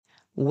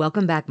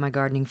Welcome back, my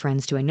gardening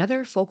friends, to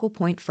another Focal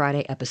Point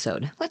Friday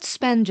episode. Let's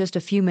spend just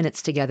a few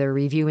minutes together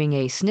reviewing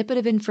a snippet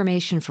of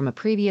information from a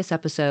previous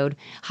episode,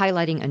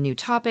 highlighting a new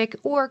topic,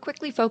 or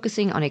quickly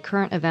focusing on a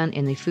current event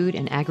in the food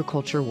and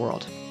agriculture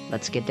world.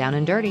 Let's get down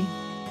and dirty.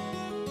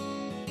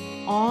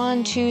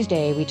 On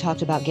Tuesday, we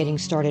talked about getting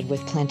started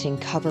with planting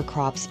cover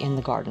crops in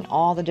the garden,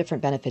 all the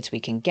different benefits we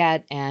can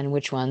get and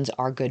which ones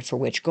are good for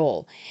which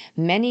goal.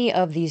 Many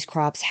of these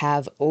crops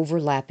have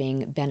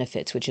overlapping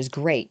benefits, which is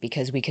great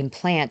because we can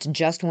plant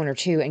just one or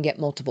two and get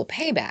multiple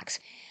paybacks.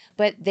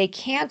 But they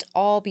can't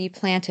all be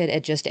planted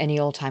at just any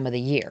old time of the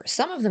year.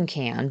 Some of them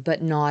can,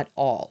 but not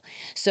all.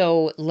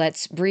 So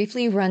let's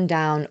briefly run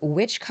down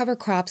which cover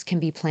crops can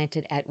be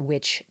planted at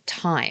which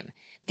time.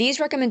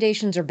 These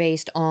recommendations are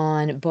based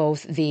on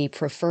both the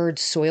preferred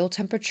soil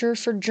temperature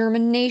for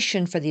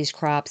germination for these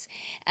crops,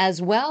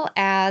 as well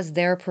as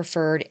their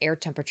preferred air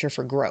temperature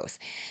for growth.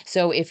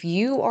 So if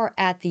you are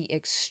at the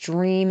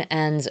extreme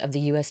ends of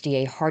the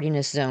USDA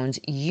hardiness zones,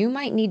 you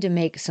might need to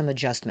make some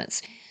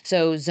adjustments.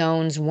 So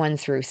zones 1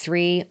 through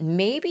 3,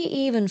 maybe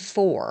even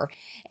 4,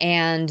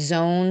 and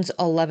zones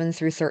 11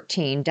 through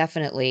 13,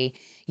 definitely,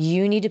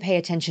 you need to pay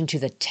attention to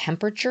the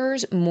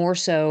temperatures more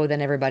so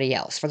than everybody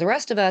else. For the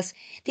rest of us,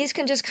 these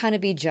can just kind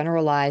of be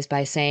generalized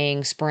by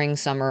saying spring,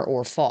 summer,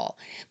 or fall.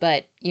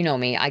 But you know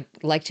me, I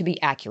like to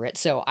be accurate,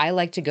 so I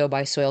like to go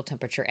by soil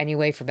temperature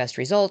anyway for best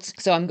results.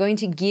 So I'm going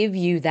to give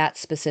you that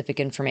specific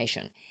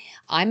information.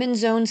 I'm in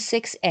zone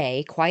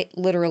 6A, quite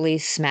literally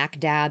smack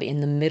dab in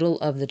the middle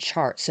of the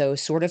chart. So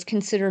sort of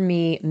consider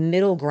me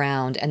middle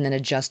ground and then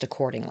adjust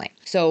accordingly.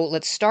 So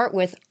let's start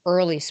with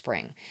early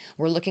spring.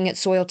 We're looking at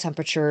soil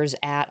temperatures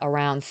at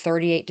around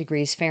 38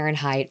 degrees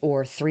Fahrenheit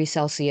or 3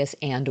 Celsius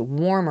and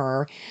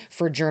warmer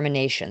for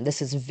germination.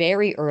 This is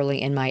very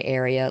early in my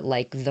area,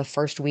 like the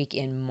first week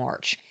in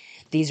March.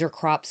 These are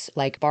crops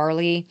like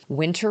barley,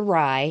 winter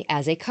rye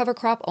as a cover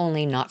crop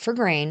only, not for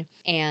grain,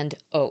 and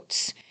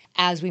oats.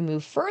 As we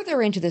move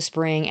further into the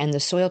spring and the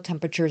soil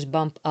temperatures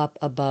bump up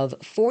above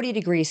 40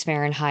 degrees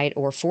Fahrenheit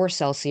or 4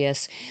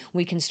 Celsius,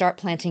 we can start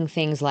planting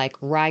things like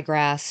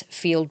ryegrass,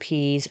 field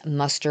peas,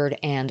 mustard,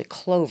 and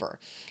clover.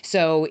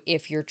 So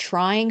if you're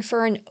trying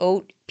for an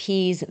oat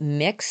peas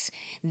mix,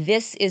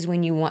 this is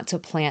when you want to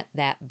plant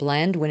that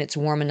blend when it's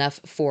warm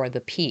enough for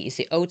the peas.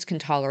 The oats can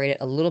tolerate it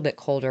a little bit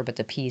colder, but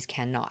the peas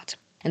cannot.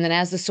 And then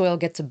as the soil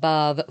gets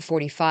above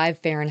 45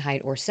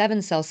 Fahrenheit or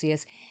 7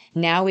 Celsius,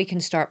 now we can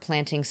start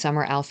planting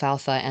summer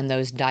alfalfa and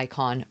those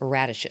daikon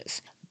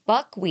radishes.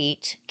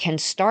 Buckwheat can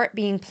start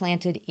being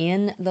planted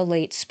in the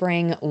late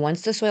spring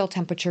once the soil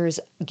temperatures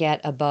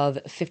get above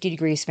 50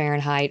 degrees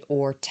Fahrenheit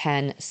or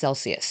 10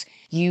 Celsius.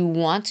 You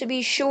want to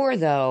be sure,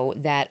 though,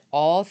 that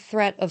all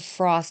threat of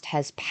frost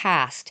has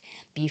passed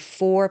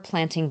before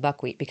planting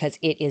buckwheat because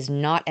it is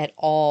not at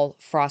all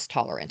frost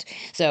tolerant.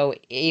 So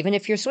even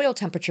if your soil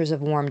temperatures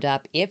have warmed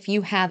up, if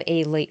you have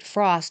a late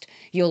frost,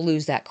 you'll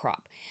lose that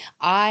crop.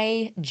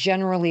 I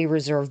generally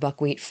reserve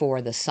buckwheat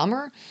for the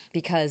summer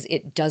because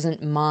it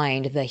doesn't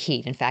mind the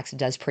heat. In fact, it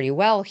does pretty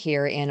well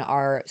here in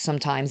our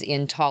sometimes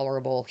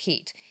intolerable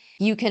heat.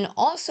 You can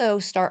also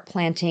start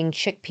planting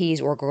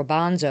chickpeas or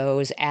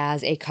garbanzos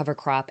as a cover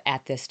crop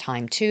at this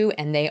time too,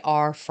 and they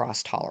are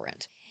frost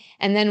tolerant.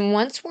 And then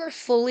once we're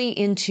fully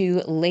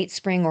into late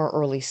spring or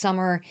early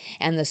summer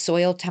and the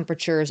soil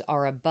temperatures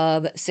are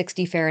above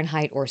 60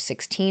 Fahrenheit or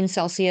 16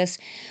 Celsius,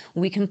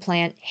 we can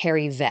plant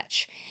hairy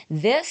vetch.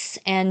 This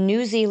and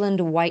New Zealand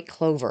white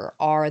clover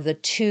are the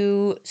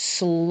two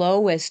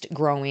slowest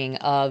growing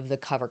of the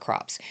cover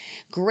crops.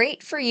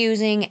 Great for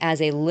using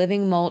as a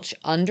living mulch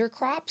under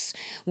crops,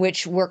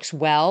 which works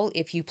well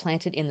if you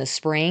plant it in the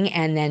spring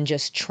and then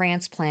just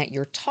transplant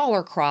your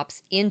taller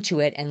crops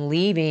into it and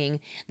leaving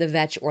the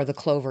vetch or the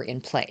clover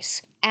in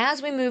place.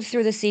 As we move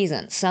through the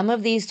season, some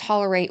of these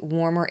tolerate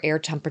warmer air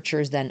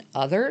temperatures than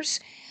others.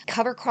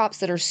 Cover crops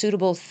that are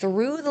suitable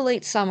through the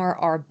late summer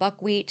are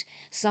buckwheat,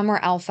 summer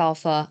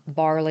alfalfa,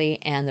 barley,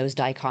 and those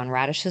daikon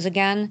radishes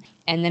again.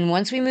 And then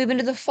once we move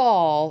into the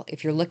fall,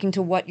 if you're looking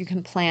to what you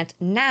can plant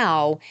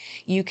now,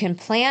 you can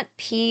plant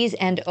peas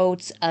and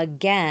oats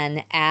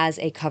again as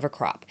a cover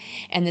crop.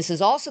 And this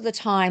is also the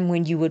time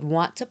when you would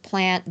want to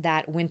plant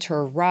that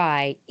winter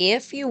rye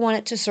if you want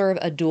it to serve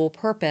a dual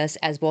purpose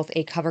as both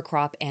a cover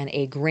crop and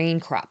a grain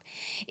crop.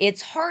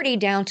 It's hardy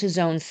down to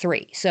zone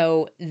 3,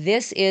 so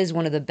this is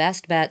one of the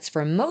best bets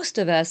for most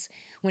of us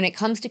when it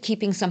comes to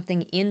keeping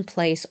something in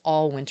place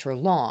all winter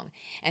long.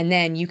 And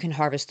then you can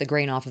harvest the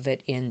grain off of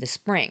it in the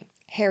spring.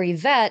 Hairy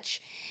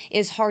vetch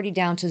is hardy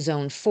down to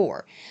zone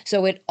 4,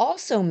 so it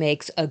also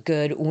makes a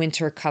good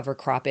winter cover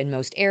crop in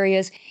most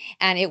areas,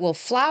 and it will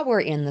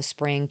flower in the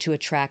spring to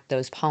attract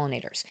those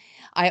pollinators.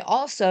 I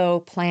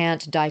also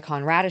plant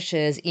daikon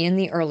radishes in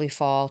the early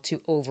fall to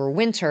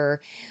overwinter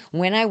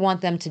when I want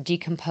them to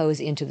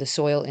decompose into the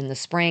soil in the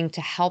spring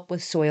to help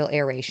with soil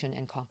aeration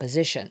and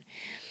composition.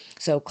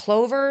 So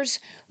clovers,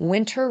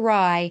 winter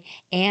rye,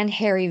 and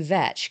hairy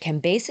vetch can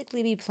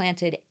basically be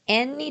planted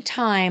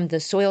anytime the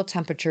soil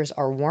temperatures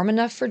are warm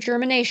enough for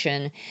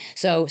germination,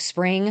 so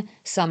spring,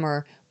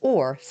 summer,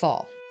 or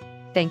fall.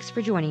 Thanks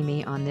for joining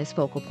me on this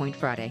Focal Point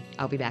Friday.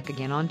 I'll be back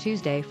again on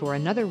Tuesday for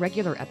another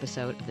regular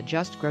episode of the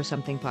Just Grow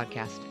Something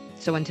podcast.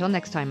 So until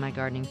next time, my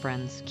gardening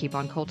friends, keep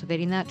on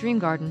cultivating that dream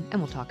garden,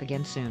 and we'll talk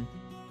again soon.